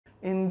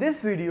In this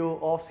video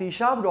of C#,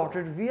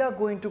 we are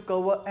going to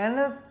cover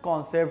another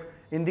concept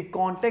in the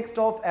context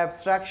of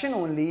abstraction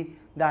only,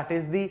 that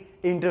is the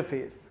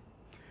interface.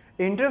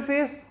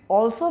 Interface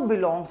also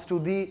belongs to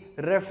the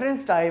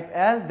reference type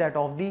as that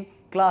of the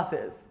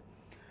classes.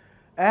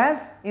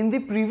 As in the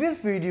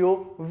previous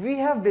video, we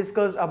have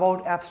discussed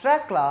about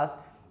abstract class,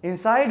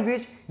 inside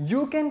which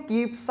you can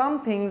keep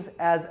some things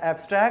as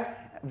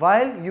abstract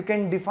while you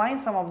can define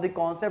some of the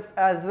concepts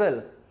as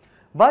well.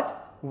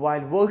 But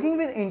while working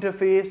with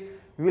interface,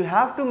 we will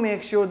have to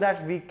make sure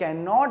that we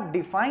cannot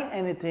define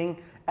anything,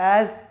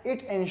 as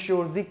it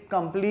ensures the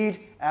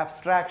complete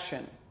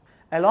abstraction.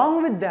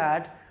 Along with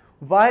that,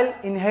 while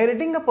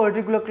inheriting a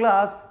particular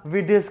class,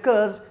 we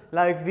discussed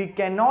like we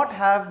cannot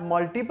have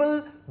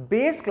multiple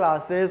base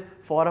classes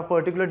for a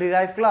particular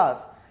derived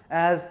class,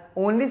 as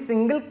only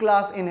single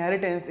class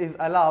inheritance is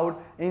allowed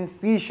in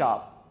C#.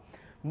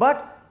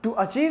 But to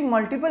achieve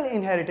multiple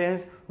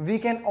inheritance, we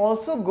can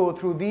also go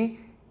through the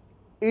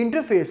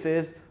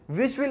interfaces,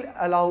 which will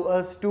allow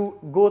us to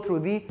go through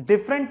the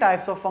different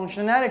types of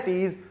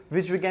functionalities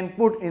which we can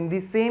put in the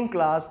same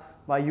class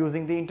by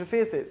using the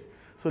interfaces.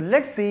 So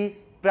let's see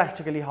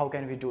practically how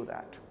can we do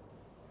that.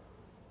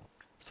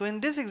 So in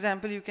this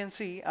example, you can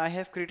see I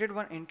have created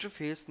one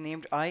interface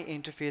named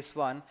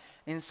iInterface1,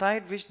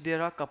 inside which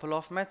there are a couple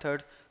of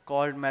methods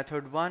called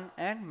method1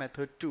 and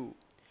method2.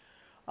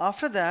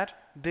 After that,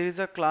 there is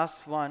a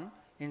class 1,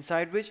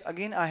 inside which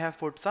again I have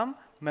put some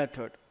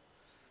method.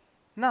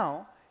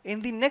 Now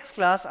in the next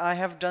class, I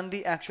have done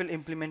the actual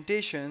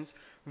implementations,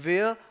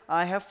 where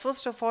I have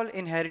first of all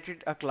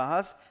inherited a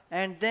class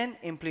and then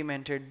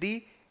implemented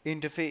the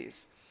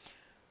interface.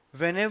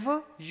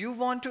 Whenever you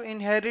want to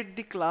inherit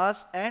the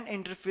class and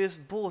interface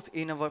both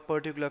in our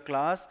particular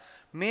class,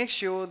 make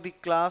sure the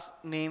class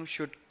name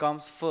should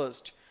comes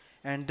first,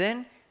 and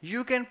then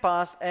you can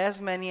pass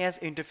as many as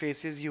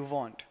interfaces you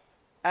want.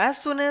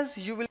 As soon as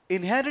you will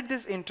inherit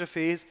this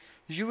interface,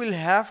 you will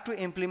have to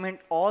implement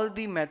all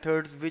the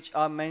methods which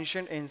are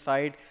mentioned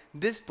inside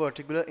this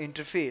particular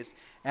interface.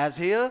 As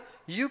here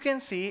you can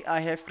see,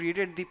 I have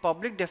created the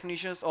public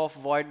definitions of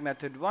void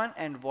method 1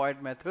 and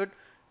void method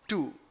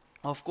 2.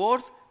 Of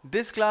course,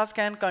 this class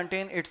can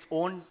contain its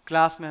own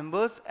class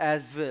members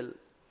as well.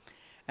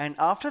 And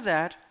after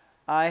that,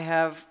 I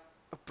have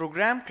a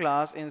program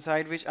class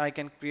inside which I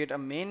can create a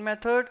main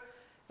method,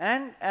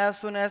 and as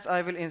soon as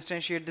I will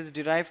instantiate this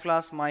derived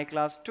class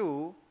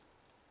myClass2,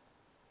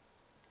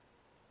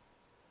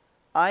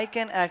 I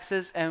can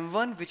access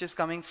m1 which is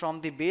coming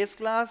from the base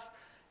class,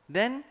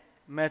 then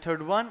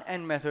method 1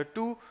 and method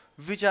 2,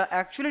 which are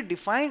actually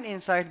defined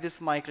inside this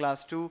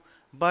myClass2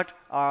 but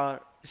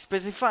are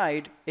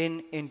specified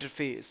in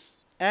interface,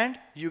 and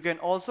you can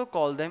also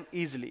call them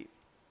easily.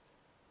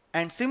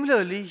 And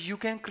similarly, you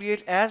can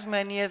create as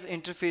many as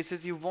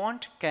interfaces you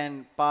want,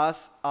 can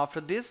pass after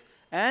this,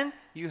 and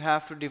you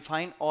have to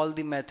define all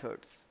the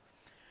methods.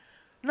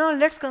 Now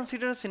let's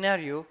consider a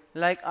scenario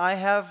like I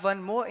have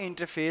one more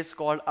interface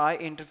called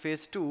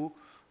iInterface2,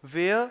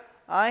 where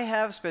I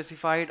have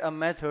specified a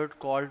method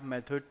called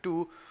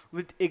method2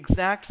 with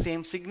exact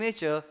same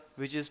signature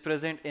which is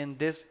present in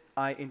this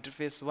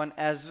iInterface1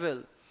 as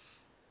well.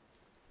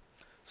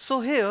 So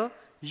here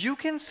you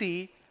can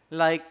see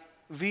like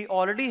we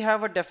already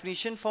have a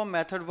definition for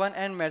method 1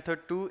 and method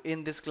 2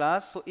 in this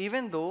class. So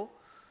even though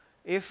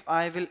if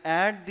I will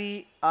add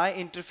the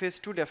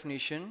iInterface2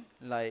 definition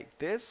like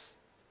this,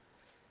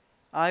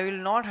 I will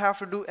not have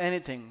to do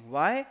anything.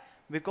 Why?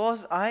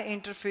 Because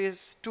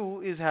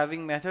iInterface2 is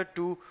having method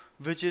 2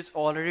 which is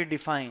already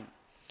defined.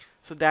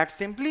 So that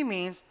simply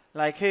means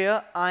like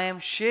here I am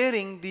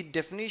sharing the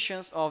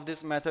definitions of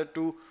this method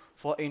 2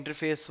 for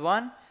interface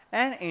 1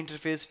 and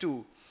interface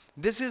 2.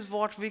 This is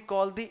what we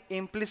call the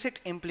implicit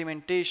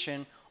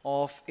implementation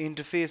of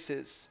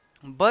interfaces.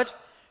 But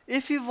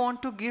if you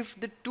want to give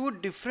the two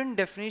different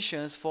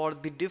definitions for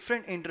the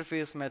different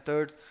interface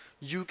methods,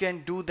 you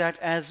can do that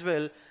as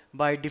well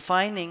by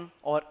defining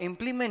or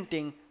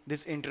implementing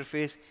this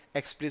interface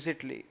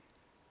explicitly.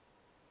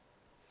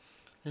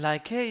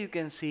 Like here you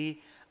can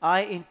see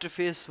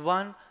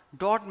iInterface1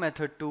 dot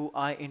method 2,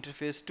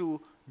 iInterface2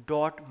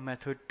 dot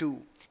method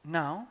 2.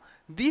 Now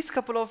these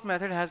couple of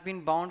method has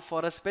been bound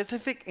for a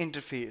specific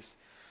interface.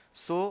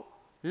 So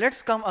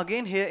let's come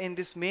again here in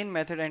this main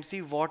method and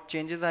see what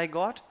changes I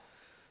got.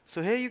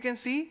 So here you can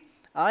see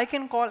I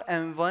can call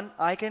m1,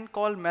 I can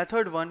call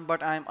method 1,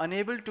 but I am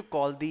unable to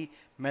call the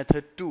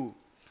method 2.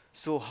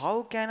 So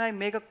how can I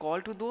make a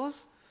call to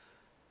those?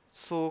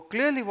 So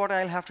clearly what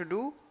I'll have to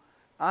do,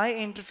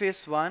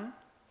 iInterface1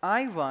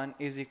 I1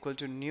 is equal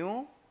to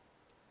new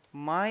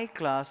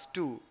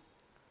myClass2.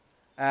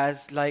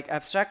 As like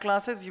abstract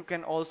classes, you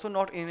can also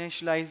not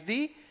initialize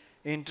the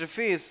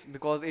interface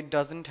because it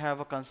doesn't have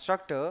a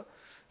constructor.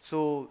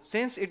 So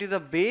since it is a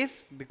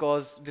base,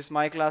 because this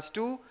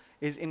myClass2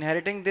 is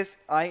inheriting this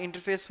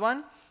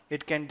iInterface1,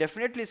 it can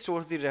definitely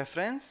store the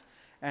reference.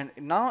 And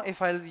now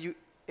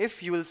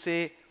if you will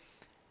say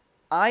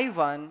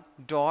I1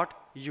 dot,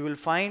 you will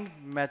find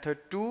method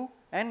 2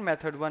 and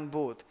method 1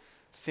 both.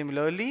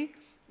 Similarly,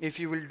 if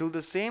you will do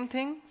the same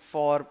thing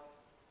for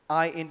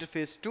I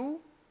interface 2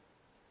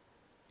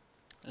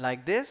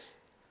 like this.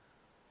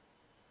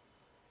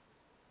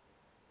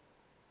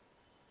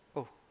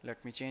 Oh,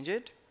 let me change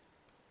it.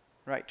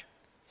 Right.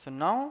 So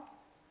now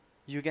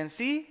you can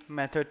see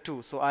method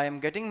 2. So I am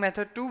getting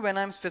method 2 when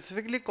I am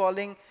specifically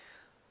calling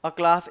a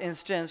class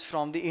instance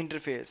from the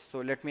interface.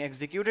 So let me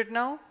execute it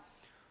now.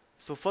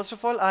 So first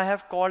of all, I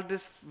have called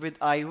this with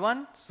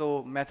I1.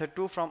 So method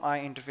 2 from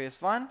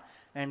INterface1,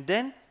 and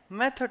then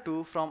method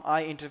 2 from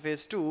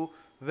INterface 2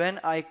 when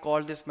I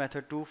call this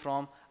method 2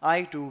 from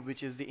I2,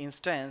 which is the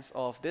instance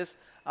of this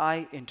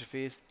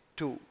INterface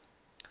 2.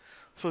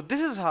 So this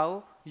is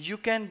how you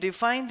can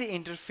define the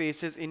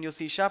interfaces in your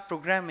C#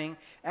 programming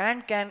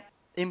and can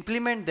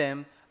implement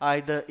them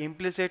either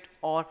implicit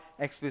or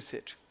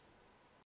explicit.